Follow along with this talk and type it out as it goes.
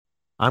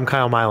I'm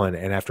Kyle Mylan,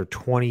 and after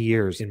 20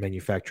 years in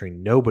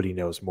manufacturing, nobody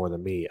knows more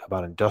than me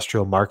about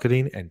industrial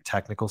marketing and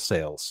technical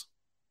sales.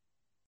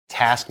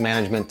 Task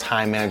management,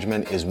 time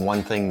management is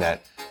one thing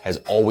that has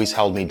always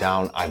held me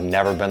down. I've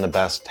never been the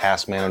best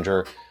task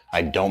manager.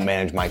 I don't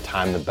manage my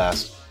time the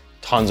best.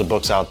 Tons of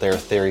books out there,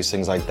 theories,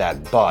 things like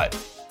that. But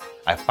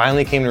I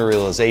finally came to a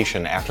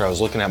realization after I was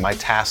looking at my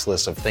task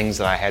list of things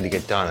that I had to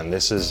get done, and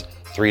this is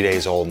 3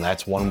 days old and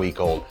that's 1 week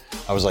old.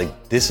 I was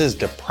like, this is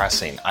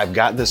depressing. I've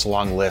got this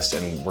long list,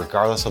 and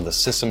regardless of the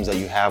systems that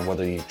you have,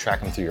 whether you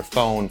track them through your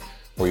phone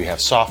or you have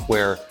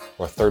software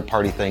or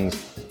third-party things,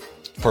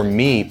 for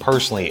me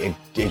personally,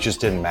 it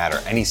just didn't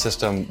matter. Any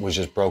system was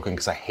just broken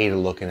because I hated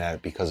looking at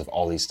it because of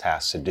all these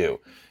tasks to do.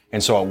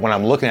 And so when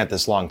I'm looking at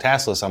this long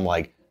task list, I'm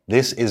like,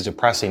 this is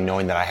depressing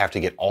knowing that I have to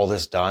get all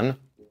this done,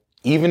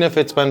 even if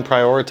it's been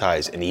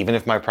prioritized, and even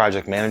if my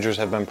project managers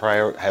have been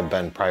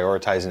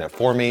prioritizing it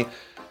for me.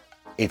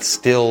 It's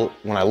still,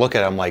 when I look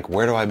at it, I'm like,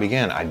 where do I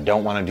begin? I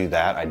don't want to do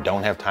that. I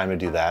don't have time to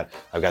do that.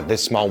 I've got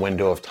this small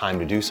window of time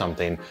to do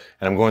something,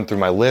 and I'm going through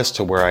my list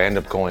to where I end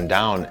up going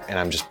down, and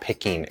I'm just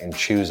picking and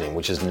choosing,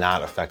 which is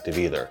not effective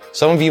either.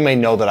 Some of you may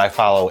know that I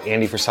follow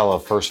Andy Frisella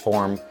of First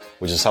Form,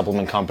 which is a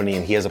supplement company,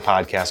 and he has a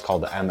podcast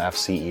called the MF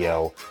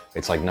CEO.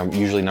 It's like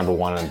usually number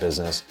one in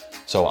business.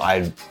 So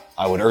I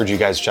would urge you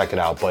guys to check it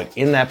out. But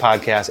in that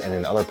podcast and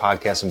in other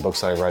podcasts and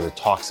books that I read, it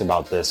talks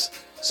about this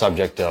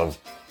subject of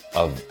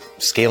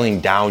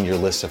scaling down your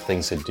list of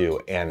things to do.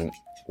 And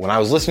when I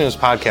was listening to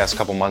his podcast a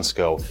couple months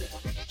ago,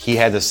 he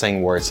had this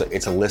thing where it's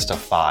a list of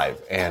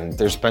 5. And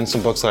there's been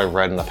some books that I've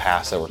read in the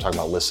past that were talking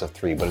about lists of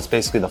 3, but it's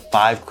basically the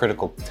 5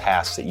 critical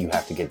tasks that you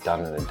have to get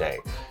done in a day.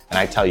 And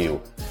I tell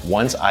you,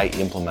 once I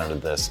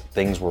implemented this,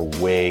 things were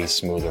way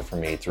smoother for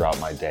me throughout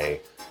my day,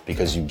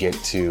 because you get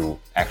to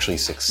actually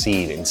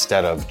succeed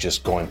instead of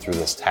just going through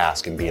this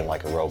task and being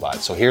like a robot.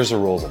 So here's the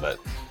rules of it.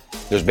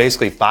 There's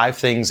basically 5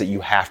 things that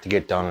you have to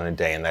get done in a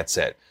day, and that's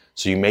it.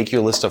 So you make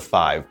your list of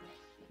 5,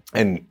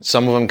 and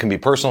some of them can be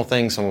personal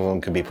things, some of them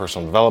can be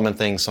personal development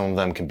things, some of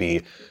them can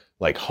be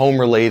like home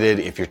related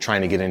if you're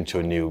trying to get into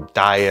a new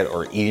diet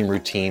or eating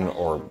routine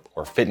or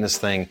fitness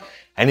thing,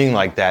 anything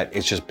like that.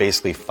 It's just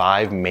basically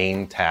 5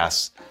 main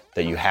tasks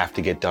that you have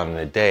to get done in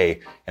a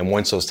day. And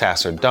once those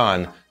tasks are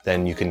done,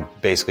 then you can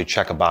basically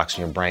check a box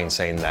in your brain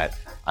saying that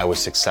I was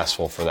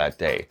successful for that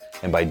day.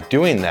 And by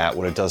doing that,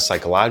 what it does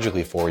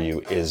psychologically for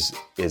you is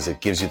it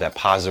gives you that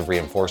positive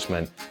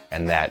reinforcement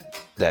and that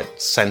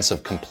sense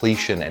of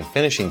completion and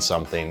finishing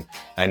something. And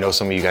I know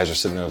some of you guys are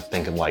sitting there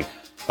thinking like,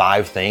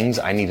 5 things,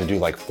 I need to do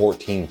like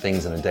 14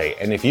 things in a day.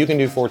 And if you can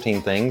do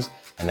 14 things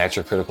and that's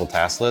your critical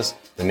task list,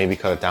 then maybe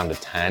cut it down to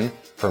 10.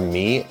 For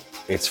me,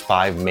 it's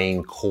 5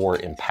 main core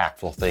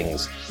impactful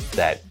things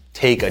that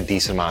take a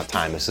decent amount of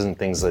time. This isn't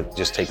things that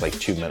just take like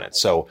 2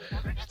 minutes. So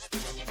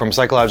from a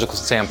psychological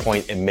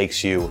standpoint, it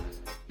makes you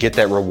get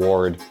that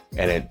reward,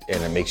 and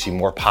it makes you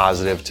more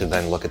positive to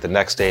then look at the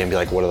next day and be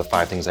like, what are the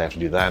 5 things I have to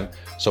do then?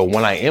 So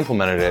when I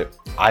implemented it,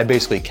 I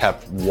basically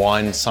kept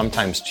 1,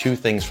 sometimes 2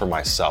 things for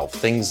myself,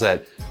 things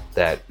that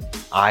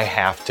I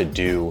have to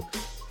do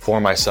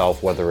for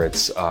myself, whether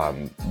it's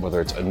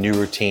a new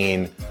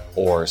routine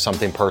or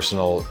something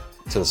personal,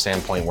 to the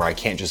standpoint where I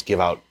can't just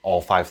give out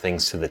all 5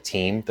 things to the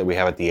team that we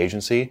have at the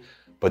agency,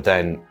 but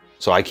then,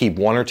 so I keep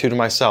 1 or 2 to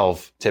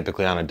myself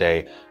typically on a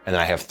day, and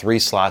then I have 3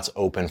 slots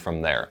open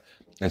from there.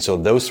 And so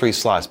those 3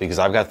 slots, because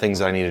I've got things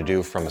that I need to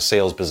do from a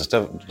sales business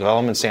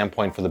development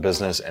standpoint for the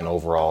business and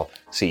overall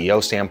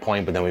CEO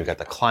standpoint, but then we've got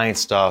the client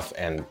stuff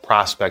and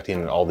prospecting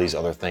and all these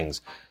other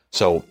things.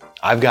 So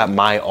I've got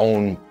my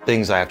own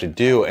things I have to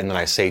do, and then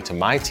I say to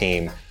my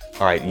team,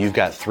 all right, you've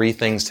got 3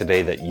 things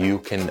today that you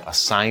can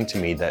assign to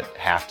me that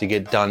have to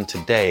get done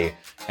today,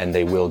 and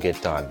they will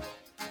get done.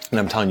 And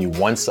I'm telling you,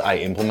 once I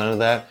implemented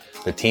that,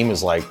 the team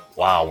is like,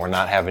 wow, we're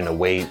not having to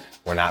wait.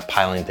 We're not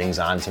piling things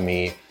onto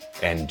me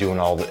and doing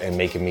and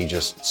making me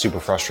just super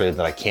frustrated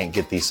that I can't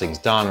get these things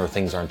done or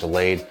things aren't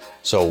delayed.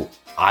 So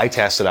I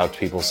tested out to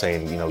people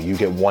saying, you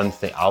get 1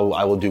 thing.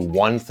 I will do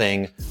 1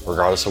 thing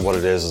regardless of what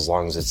it is, as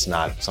long as it's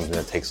not something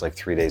that takes like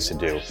 3 days to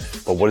do.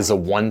 But what is the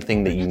 1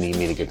 thing that you need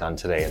me to get done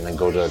today? And then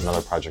go to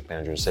another project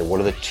manager and say,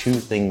 what are the 2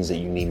 things that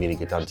you need me to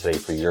get done today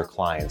for your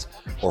clients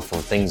or for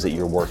things that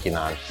you're working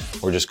on?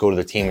 Or just go to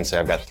the team and say,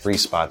 I've got 3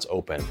 spots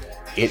open.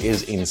 It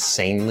is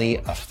insanely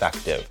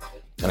effective.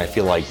 And I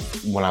feel like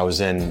when I was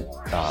in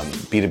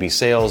B2B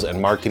sales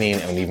and marketing,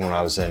 and even when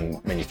I was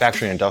in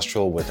manufacturing,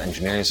 industrial with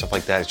engineering and stuff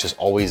like that, it's just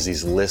always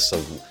these lists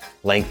of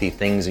lengthy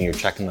things, and you're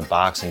checking the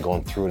box and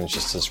going through, and it's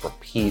just this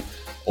repeat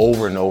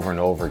over and over and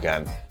over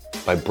again.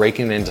 By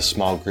breaking it into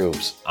small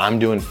groups, I'm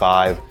doing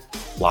 5,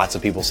 lots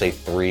of people say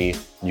 3,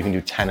 you can do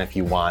 10 if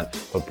you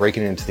want, but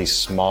breaking it into these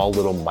small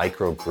little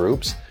micro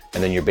groups,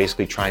 and then you're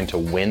basically trying to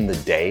win the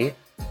day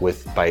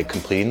by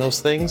completing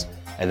those things,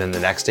 and then the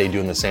next day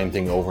doing the same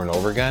thing over and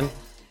over again.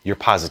 Your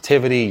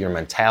positivity, your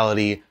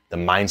mentality, the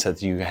mindset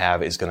that you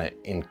have is going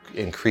to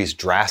increase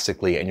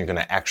drastically, and you're going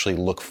to actually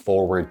look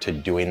forward to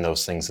doing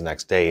those things the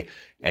next day,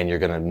 and you're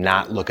going to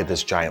not look at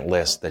this giant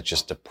list that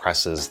just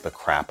depresses the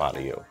crap out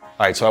of you.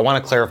 All right, so I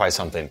want to clarify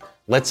something.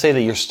 Let's say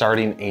that you're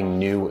starting a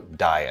new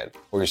diet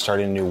or you're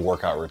starting a new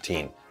workout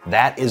routine.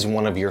 That is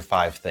one of your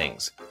 5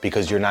 things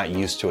because you're not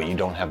used to it. You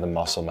don't have the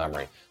muscle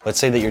memory. Let's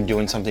say that you're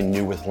doing something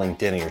new with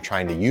LinkedIn and you're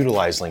trying to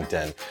utilize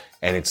LinkedIn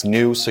and it's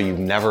new, so you've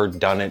never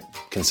done it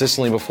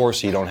consistently before,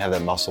 so you don't have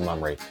that muscle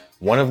memory.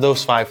 One of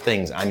those 5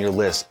 things on your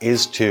list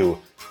is to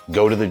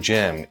go to the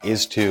gym,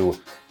 is to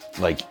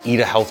eat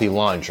a healthy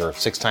lunch or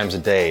 6 times a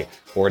day,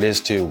 or it is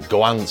to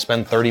go on and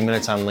spend 30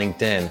 minutes on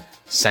LinkedIn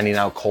sending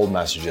out cold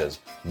messages.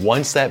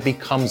 Once that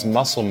becomes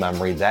muscle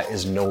memory, that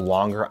is no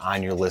longer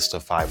on your list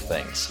of 5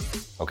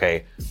 things,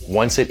 okay?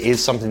 Once it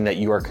is something that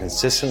you are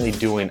consistently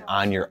doing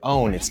on your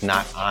own, it's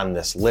not on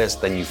this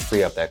list, then you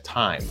free up that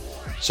time.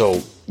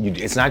 So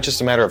it's not just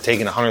a matter of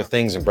taking 100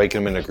 things and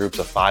breaking them into groups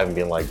of 5 and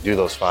being like, do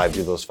those 5,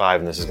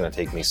 and this is gonna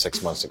take me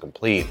 6 months to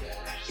complete.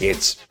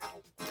 It's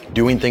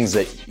doing things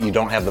that you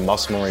don't have the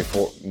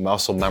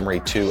muscle memory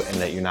to and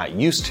that you're not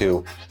used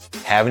to,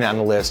 having it on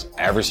the list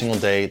every single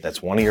day.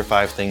 That's one of your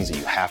 5 things that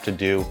you have to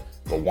do.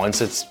 But once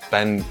it's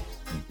been,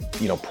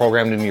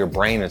 programmed into your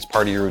brain, it's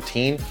part of your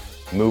routine,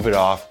 move it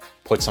off,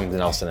 put something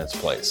else in its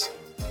place.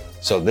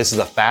 So this is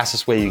the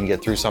fastest way you can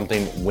get through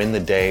something, win the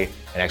day,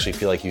 and actually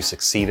feel like you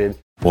succeeded.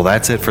 Well,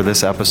 that's it for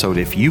this episode.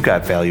 If you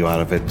got value out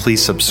of it,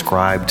 please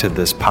subscribe to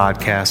this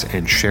podcast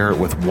and share it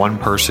with one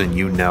person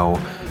you know.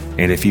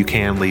 And if you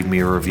can, leave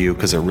me a review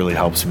because it really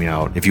helps me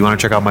out. If you want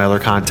to check out my other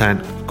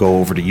content, go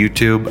over to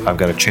YouTube. I've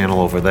got a channel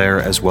over there,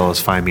 as well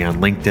as find me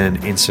on LinkedIn,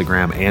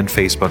 Instagram, and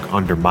Facebook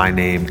under my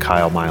name,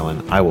 Kyle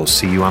Milan. I will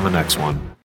see you on the next one.